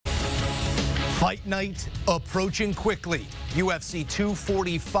Fight night approaching quickly. UFC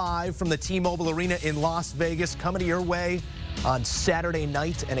 245 from the T-Mobile Arena in Las Vegas coming to your way on Saturday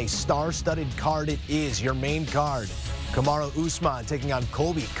night, and a star-studded card it is. Your main card, Kamaru Usman taking on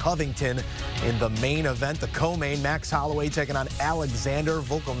Colby Covington in the main event. The co-main, Max Holloway taking on Alexander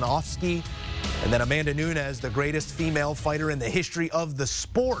Volkanovski. And then Amanda Nunes, the greatest female fighter in the history of the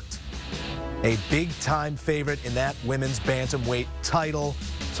sport. A big-time favorite in that women's bantamweight title.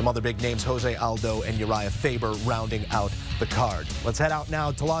 Some other big names, Jose Aldo and Uriah Faber, rounding out the card. Let's head out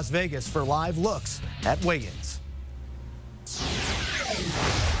now to Las Vegas for live looks at weigh-ins.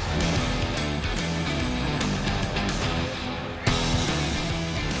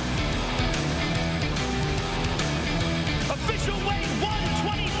 Official weight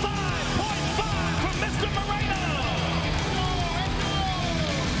 125.5 from Mr. Moreno.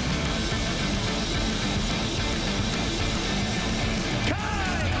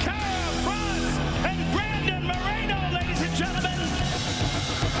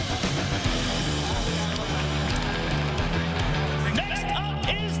 Next up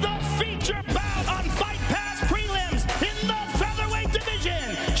is the feature bout on Fight Pass prelims in the featherweight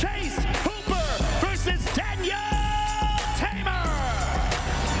division. Chase Hooper versus Daniel Tamer.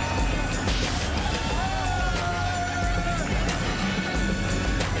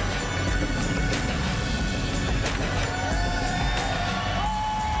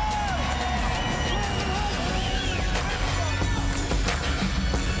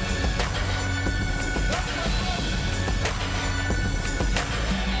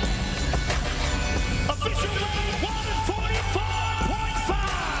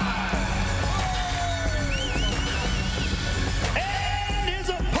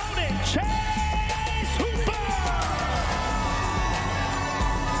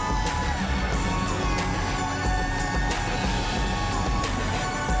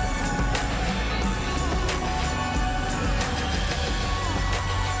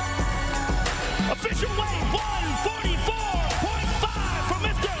 Official weight 144.5 from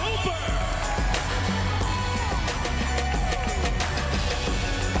Mr. Hooper.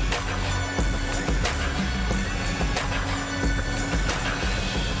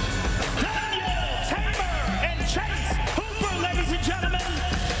 Daniel Tamer and Chase Hooper, ladies and gentlemen.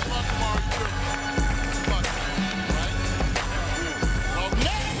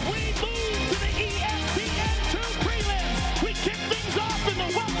 Next we move to the ESPN2 prelims. We kick things off in the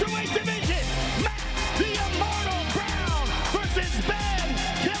welterweight division. The Immortal Brown versus Ben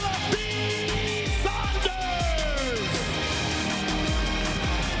Killer B. Saunders.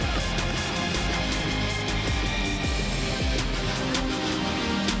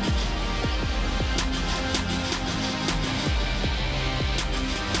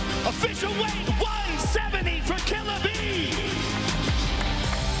 Official weight 170 for Killer B.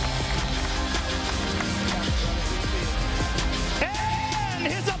 And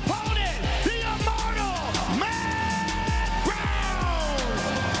his opponent, the Immortal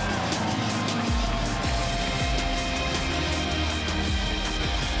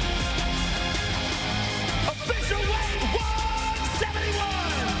official weight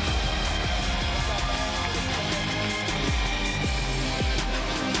 171.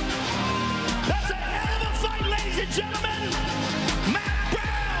 That's a hell of a fight, ladies and gentlemen. Matt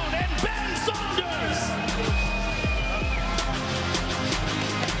Brown and Ben Saunders.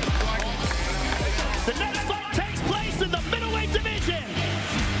 The next fight takes place in the middleweight division.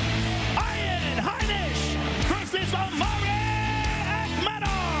 Ian Heinisch versus Omari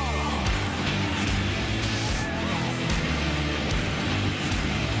Akhmedov.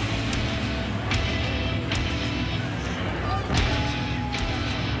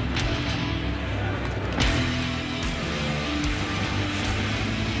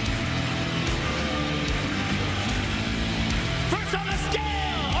 First on the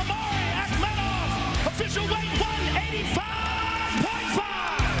scale, Omari Akhmedov, official weight 185.5.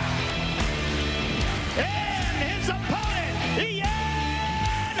 And his opponent,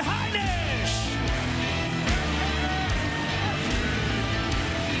 Ian Heinisch.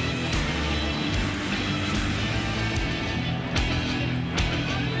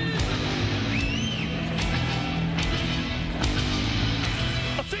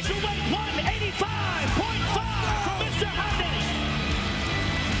 Official weight 185.5 from Mr. Heinisch.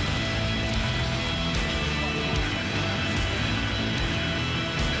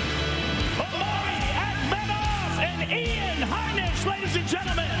 Omari Akhmedov and Ian Heinisch, ladies and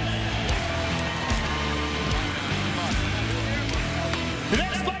gentlemen. The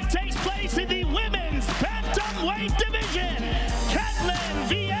next fight takes place in the women's bantamweight division. Katlyn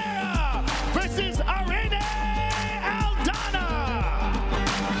Vieira versus Irene Aldana.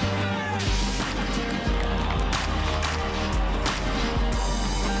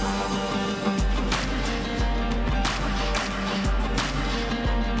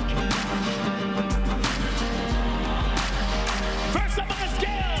 up on the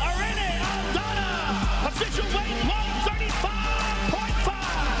scale, Germaine de Randamie. Official weight 135.5.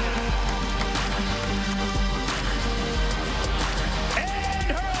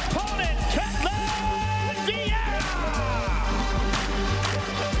 And her opponent, Germaine de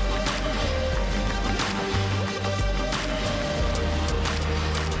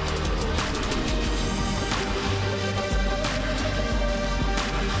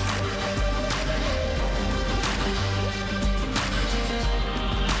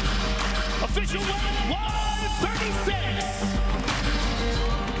Official weight 136.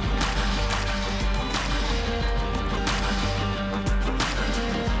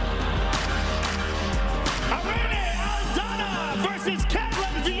 Germaine de Randamie versus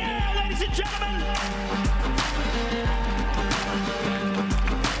Germaine de Randamie, ladies and gentlemen.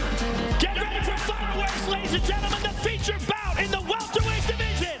 Get ready for fireworks, ladies and gentlemen. The feature bout in the welterweight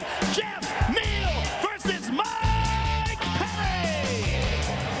division. Jeff Neal versus Mike Perry.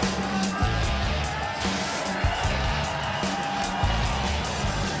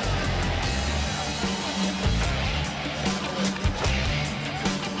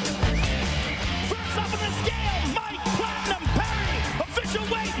 First up on the scale, Mike Platinum Perry, official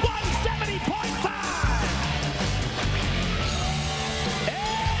weight 170.5.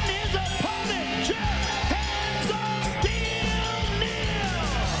 And his opponent, Jeff Hands of Steel Neal.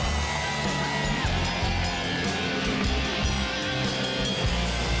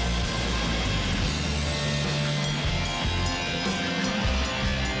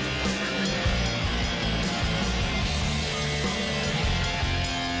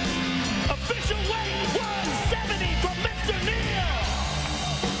 Official weight 170 from Mr. Neal.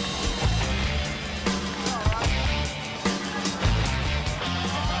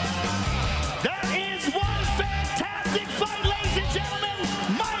 That is one fantastic fight, ladies and gentlemen.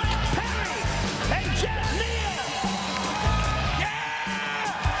 Mike Perry and Jeff Neal. Yeah!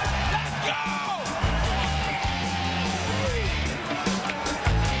 Let's go!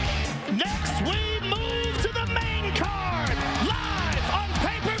 Next, we move to the main card. Live on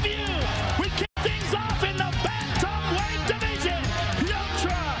pay-per-view. We kick things off in the bantamweight division. Piotr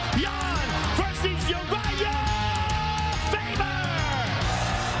Jan versus Uriah Faber.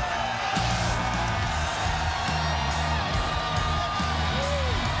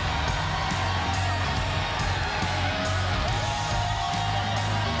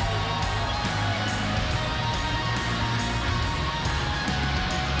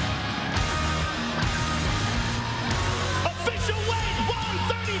 Official weight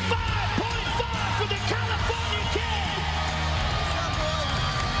 135.5 for the California Kid.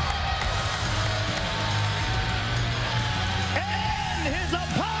 And his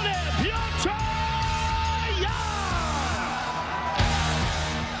opponent, Piotr Jan.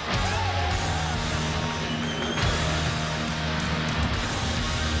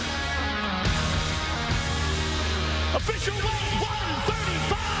 Official weight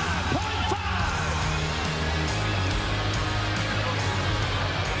 135.5.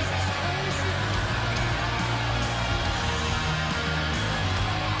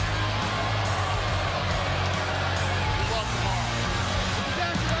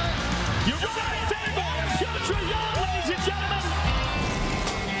 Uriah Faber and Piotr Jan, ladies and gentlemen.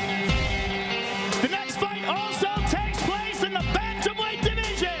 The next fight also takes place in the bantamweight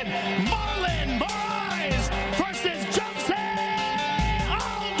division. Marlon Moraes versus Jose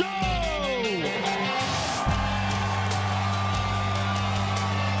Aldo.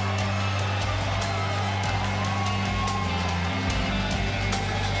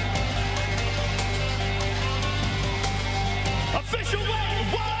 Official weight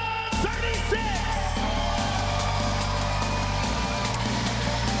 136.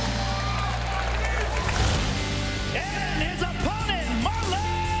 And his opponent,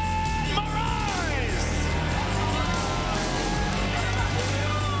 Marlon Moraes.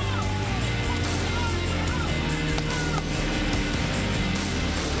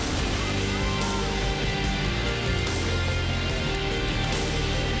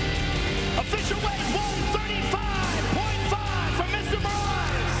 Official weight 135.5 from Mr.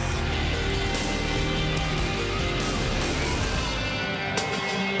 Moraes.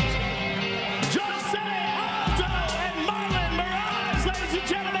 Jose Aldo and Marlon Moraes, ladies and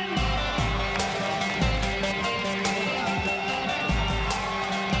gentlemen.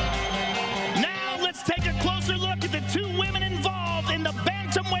 Now let's take a closer look at the two women involved in the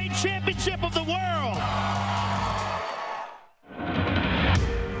bantamweight championship of the world.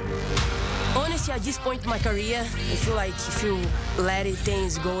 Honestly, at this point in my career, I feel like if you let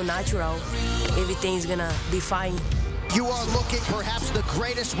things go natural, everything's gonna be fine. You are looking perhaps the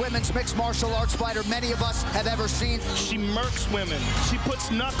greatest women's mixed martial arts fighter many of us have ever seen. She murks women. She puts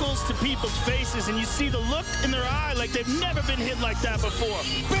knuckles to people's faces, and you see the look in their eye like they've never been hit like that before.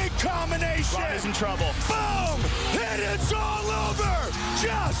 Big combination. Ronda's in trouble. Boom! And it's all over!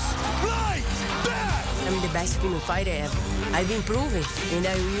 Just like that! I'm the best female fighter ever. I've been proven, and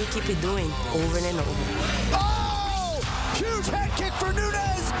I will keep it doing over and over. Oh! Huge head kick for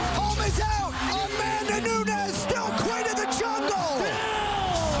Nunes. Home is out. Amanda Nunes, still queen of the jungle.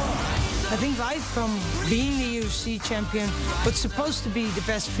 I think right from being the UFC champion, what's supposed to be the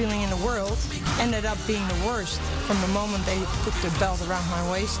best feeling in the world, ended up being the worst from the moment they put the belt around my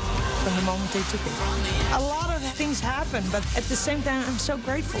waist, from the moment they took it. A lot of things happened, but at the same time, I'm so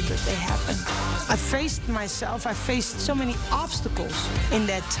grateful that they happened. I faced myself, I faced so many obstacles in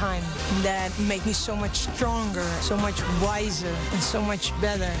that time that make me so much stronger, so much wiser, and so much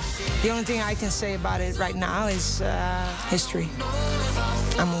better. The only thing I can say about it right now is history.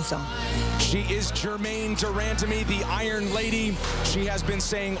 I moved on. She is Germaine de Randamie, the Iron Lady. She has been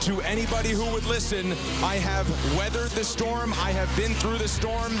saying to anybody who would listen, I have weathered the storm, I have been through the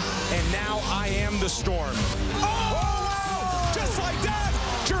storm, and now I am the storm. Oh! Just like that,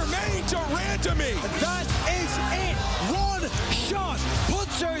 Germaine de Randamie. That is it. One shot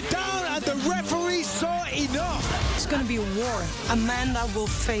puts her down, and the referee saw enough. It's going to be a war. Amanda will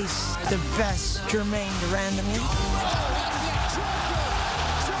face the best Germaine de Randamie.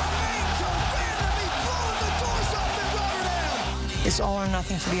 It's all or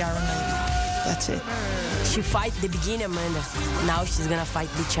nothing for the Iron Lady. That's it. She fight the beginner Amanda. Now she's gonna fight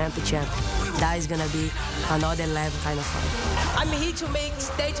the champ. That is gonna be another level kind of fight. I'm here to make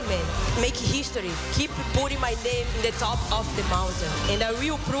statement, make history, keep putting my name in the top of the mountain, and I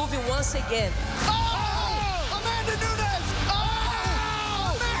will prove it once again. Oh! Amanda Nunes!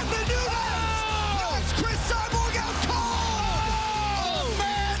 Oh! Amanda Nunes! No, it's Chris Cyborg out cold!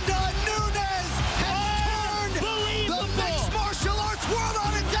 Amanda Nunes has turned the mixed martial arts world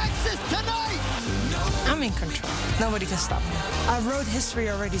on its axis tonight! I'm in control. Nobody can stop me. I wrote history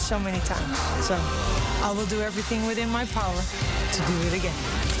already so many times, so I will do everything within my power to do it again.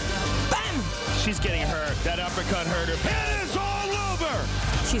 Bam! She's getting hurt. That uppercut hurt her. It is all over!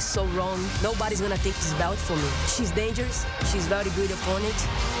 She's so wrong. Nobody's gonna take this belt from me. She's dangerous. She's very good opponent,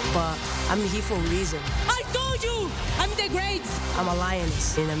 but I'm here for a reason. I told you! I'm the great! I'm a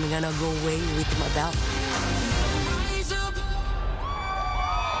lioness, and I'm gonna go away with my belt.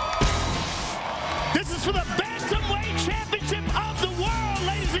 This is for the bantamweight championship of the world,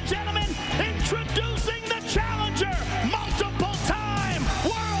 ladies and gentlemen. Introducing the challenger, multiple-time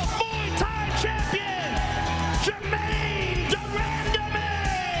world Muay Thai champion, Germaine de Randamie.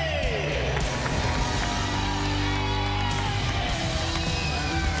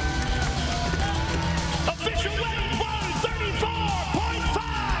 Official weight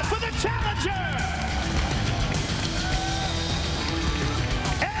 134.5 for the challenger.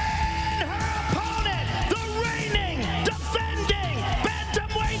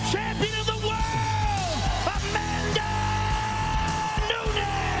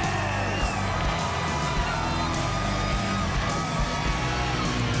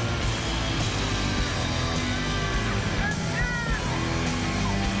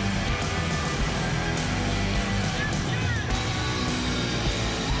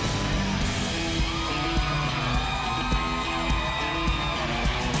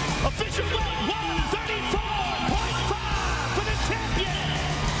 Official weight 134.5 for the champion.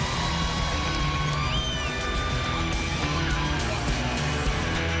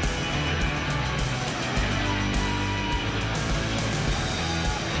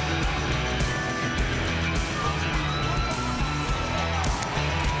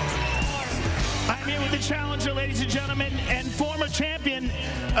 I'm here with the challenger, ladies and gentlemen, and former champion.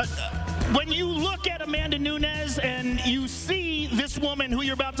 When you look at Amanda Nunes and you see this woman who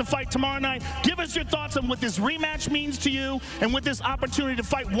you're about to fight tomorrow night, give us your thoughts on what this rematch means to you and with this opportunity to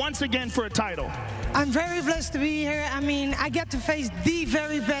fight once again for a title. I'm very blessed to be here. I mean, I get to face the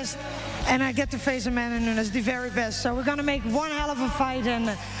very best, and I get to face Amanda Nunes, the very best. So we're going to make one hell of a fight, and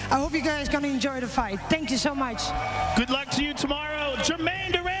I hope you guys are going to enjoy the fight. Thank you so much. Good luck to you tomorrow.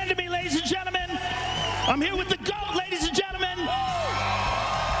 Germaine de Randamie, ladies and gentlemen. I'm here with the GOAT, ladies and gentlemen.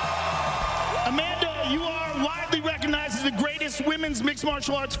 Amanda, you are widely recognized as the greatest women's mixed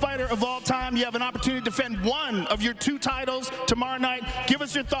martial arts fighter of all time. You have an opportunity to defend one of your two titles tomorrow night. Give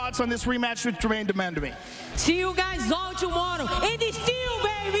us your thoughts on this rematch with Germaine de Randamie. See you guys all tomorrow. And it's still,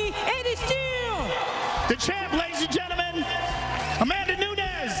 baby. And it's still. The champ, ladies and gentlemen, Amanda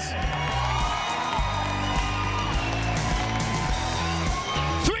Nunes.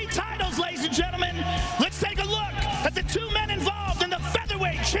 Three titles, ladies and gentlemen. Let's take a look at the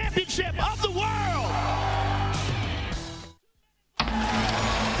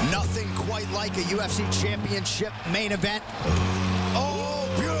quite like a UFC championship main event.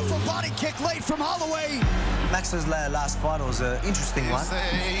 Oh, beautiful body kick late from Holloway. Max's last fight was an interesting one.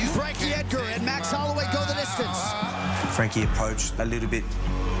 Frankie Edgar and Max Holloway go the distance. Frankie approached a little bit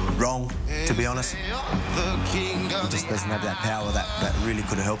wrong, to be honest. He just doesn't have that power that really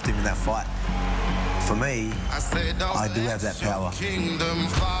could have helped him in that fight. For me, I do have that power.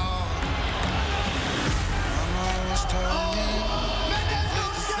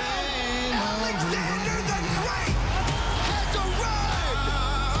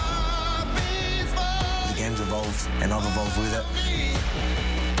 The game's evolved, and I've evolved with it.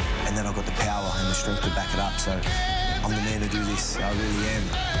 And then I've got the power and the strength to back it up, so I'm the man to do this. I really am.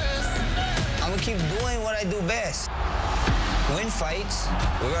 I'm gonna keep doing what I do best. Win fights,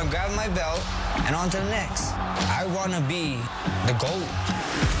 we're gonna grab my belt, and on to the next. I wanna be the GOAT.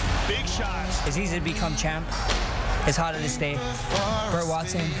 Big shots. It's easy to become champ. It's harder to stay. Burt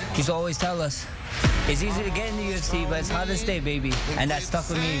Watson used to always tell us, it's easy to get in the UFC, but it's hard to stay, baby. And that stuck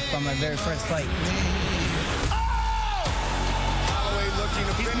with me from my very first fight. Holloway looking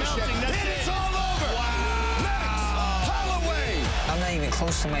to finish it. It's all over. Wow. Max Holloway. I'm not even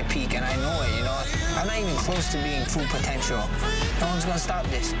close to my peak, and I know it, you know. I'm not even close to being full potential. No one's gonna stop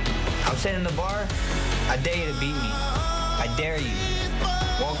this. I'm setting the bar. I dare you to beat me. I dare you.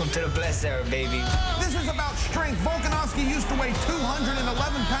 Welcome to the blessed era, baby. This is about strength. Volkanovski used to weigh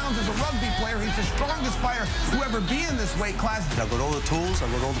 211 pounds as a rugby player. He's the strongest fighter to ever be in this weight class. I've got all the tools,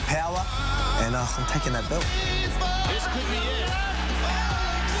 I've got all the power, and I'm taking that belt. This could be it.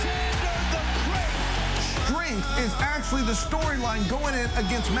 Strength is actually the storyline going in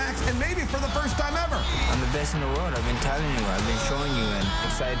against Max, and maybe for the first time ever. I'm the best in the world. I've been telling you. I've been showing you, and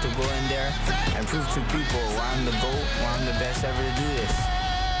excited to go in there and prove to people why I'm the GOAT, why I'm the best ever to do this.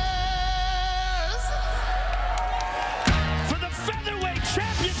 For the featherweight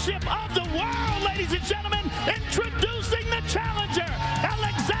championship of the world, ladies and gentlemen, introducing the challenger,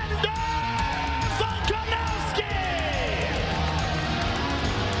 Alexander Volkanovski.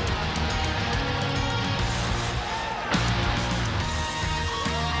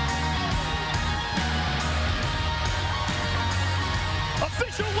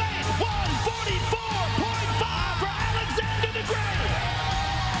 Official weight 144.5 for Alexander the Great.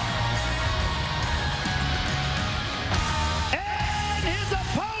 And his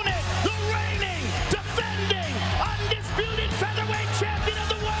opponent, the reigning, defending, undisputed featherweight champion of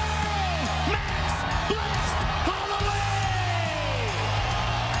the world, Max Blessed Holloway.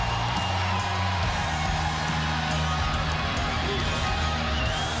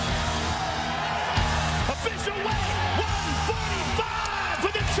 Official weight 145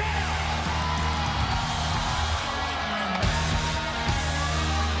 for the champ.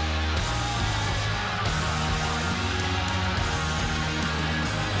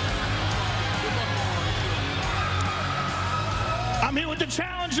 I'm here with the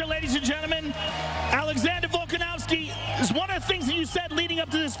challenger, ladies and gentlemen. Alexander Volkanovski. One of the things that you said leading up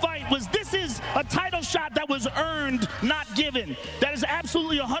to this fight was this is a title shot that was earned, not given. That is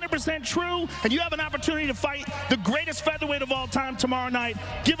absolutely 100% true, and you have an opportunity to fight the greatest featherweight of all time tomorrow night.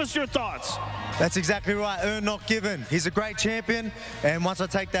 Give us your thoughts. That's exactly right, earned, not given. He's a great champion, and once I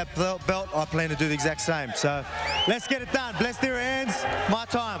take that belt, I plan to do the exact same. So let's get it done. Blessed their hands, my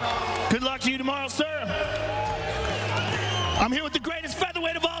time. Good luck to you tomorrow, sir. I'm here with the greatest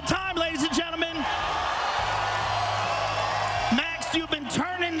featherweight of all time, ladies and gentlemen. Max, you've been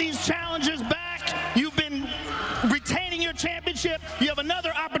turning these challenges back. You've been retaining your championship. You have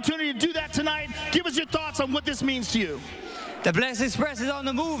another opportunity to do that tonight. Give us your thoughts on what this means to you. The Blessed Express is on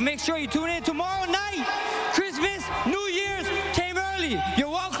the move. Make sure you tune in tomorrow night. Christmas, New Year's came early. You're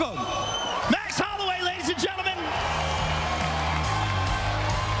welcome. Max Holloway, ladies and gentlemen.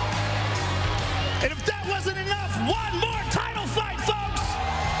 And if that wasn't enough, one more title fight, folks.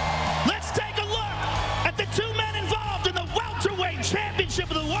 Let's take a look at the two men involved in the welterweight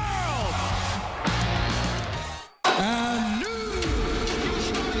championship of the world. I'm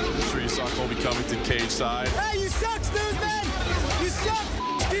sure you saw Colby Covington cage side. Hey, you suck, Nunes, man. You suck.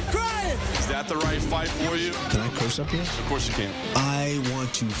 Keep crying. Is that the right fight for you? Can I curse up here? Of course you can. I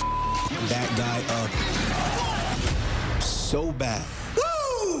want to that guy up so bad.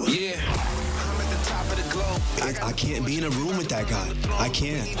 Woo! Yeah. I can't be in a room with that guy. I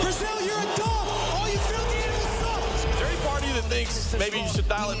can't. Brazil, you're a dog. All you filthy animals suck. Is there any part of you that thinks maybe you should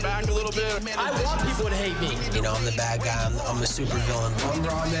dial it back a little bit? I want people to hate me. You know, I'm the bad guy. I'm the super villain. I'm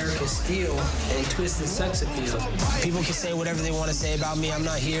raw American steel and twisted sex appeal. People can say whatever they want to say about me. I'm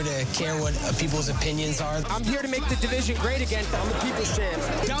not here to care what people's opinions are. I'm here to make the division great again. I'm the people's champ.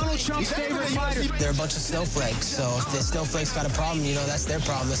 Donald Trump's favorite fighter. They're a bunch of snowflakes, so if the snowflakes got a problem, you know, that's their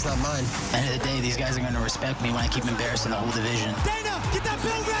problem. That's not mine. End of the day, these guys are going to respect me when I keep embarrassing the whole division. Dana, get that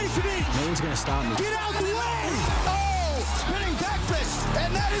bell ready for me. No one's going to stop me. Get out the way. Oh, spinning back fist,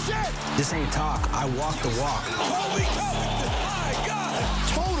 and that is it. This ain't talk. I walk the walk. Colby Covington, my God.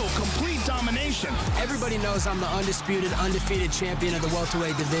 Total, complete domination. Everybody knows I'm the undisputed, undefeated champion of the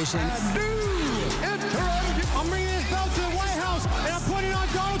welterweight division. I'm bringing this belt to the White House, and I'm putting it on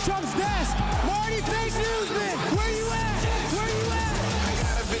Donald Trump's desk. Marty Fake Newsman, where you at? Where you at?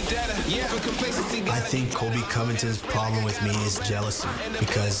 I think Colby Covington's problem with me is jealousy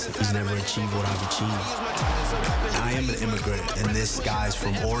because he's never achieved what I've achieved. I am an immigrant, and this guy's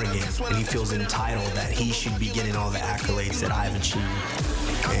from Oregon, and he feels entitled that he should be getting all the accolades that I've achieved.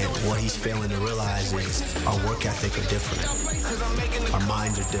 And what he's failing to realize is our work ethic are different. Our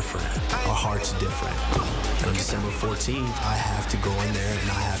minds are different. Our hearts are different. And on December 14th, I have to go in there and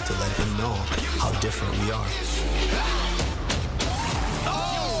I have to let him know how different we are.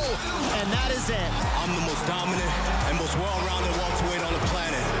 And that is it. I'm the most dominant and most well-rounded welterweight on the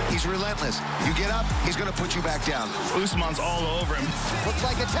planet. He's relentless. You get up, he's going to put you back down. Usman's all over him. Looks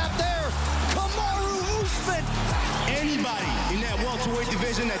like a tap there. Kamaru Usman. Anybody in that welterweight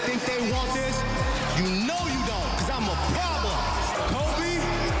division that think they want this, you know you don't, because I'm a problem. Colby,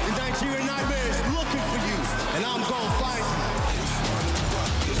 the Nigerian Nightmare is looking for you, and I'm going to fight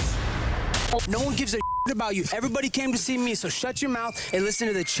you. No one gives a about you. Everybody came to see me, so shut your mouth and listen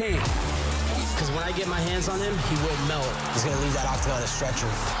to the chant. Because when I get my hands on him, he will melt. He's going to leave that octagon a stretcher.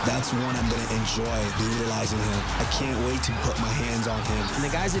 That's one I'm going to enjoy, brutalizing him. I can't wait to put my hands on him. And the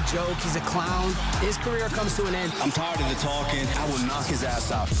guy's a joke. He's a clown. His career comes to an end. I'm tired of the talking. I will knock his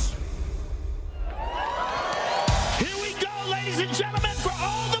ass out. Here we go, ladies and gentlemen, for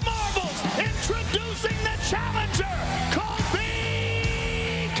all the marbles. Introducing the challenger,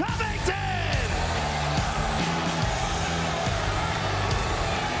 Colby Covington.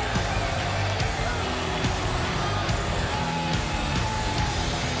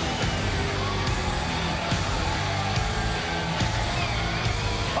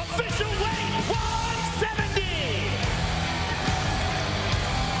 Official weight 170.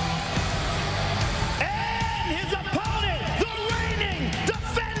 And his opponent, the reigning,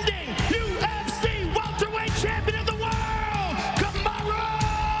 defending UFC welterweight champion of the world, Kamaru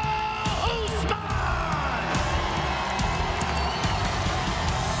Usman.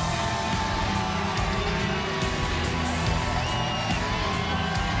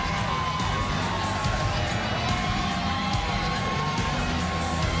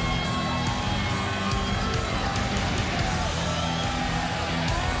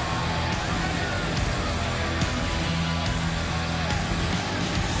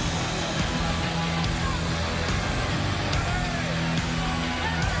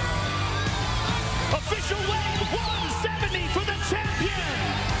 Official weight 170 for the champion.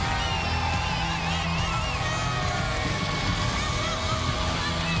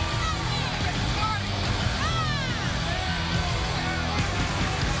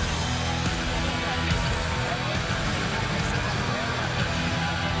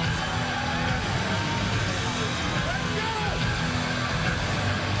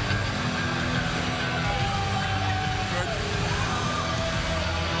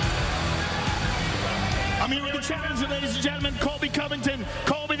 I'm here with the challenger, ladies and gentlemen, Colby Covington.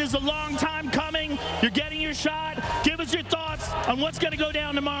 Colby, this is a long time coming. You're getting your shot. Give us your thoughts on what's going to go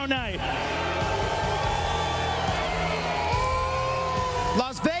down tomorrow night.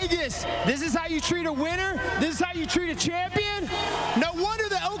 Las Vegas, this is how you treat a winner? This is how you treat a champion? No wonder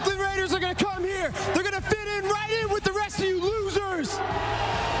the Oakland Raiders are going to come here. They're going to fit in right in with the rest of you losers.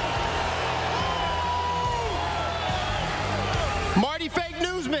 Marty Fake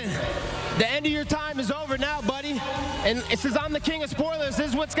Newsman, the end of your time is over now, buddy. And it says I'm the king of spoilers. This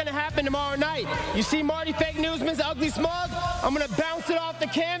is what's going to happen tomorrow night. You see Marty Fake Newsman's ugly smug? I'm going to bounce it off the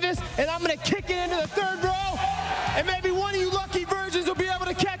canvas, and I'm going to kick it into the third row. And maybe one of you lucky virgins will be able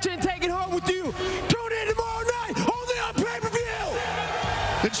to catch it and take it home with you. Tune in tomorrow night, only on pay-per-view.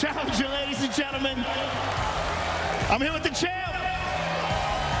 The challenger, ladies and gentlemen. I'm here with the champ.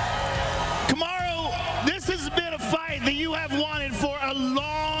 Kamaru, this has been a fight that you have wanted for a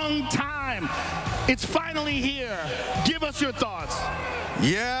long time. It's finally here. Give us your thoughts.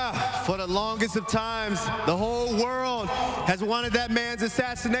 Yeah, For the longest of times, the whole world has wanted that man's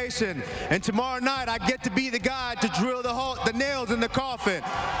assassination. And tomorrow night, I get to be the guy to drill the nails in the coffin.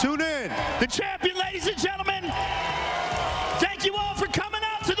 Tune in. The champion, ladies and gentlemen. Thank you all for coming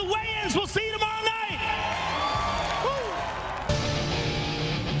out to the weigh-ins. We'll see you tomorrow night. Woo.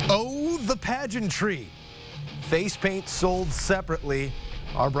 Oh, the pageantry. Face paint sold separately.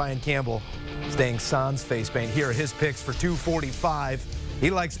 Our Brian Campbell staying sans face paint. Here are his picks for 245. He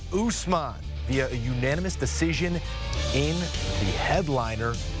likes Usman via a unanimous decision in the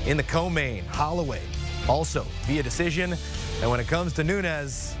headliner in the co-main. Holloway also via decision. And when it comes to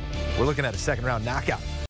Nunes, we're looking at a second round knockout.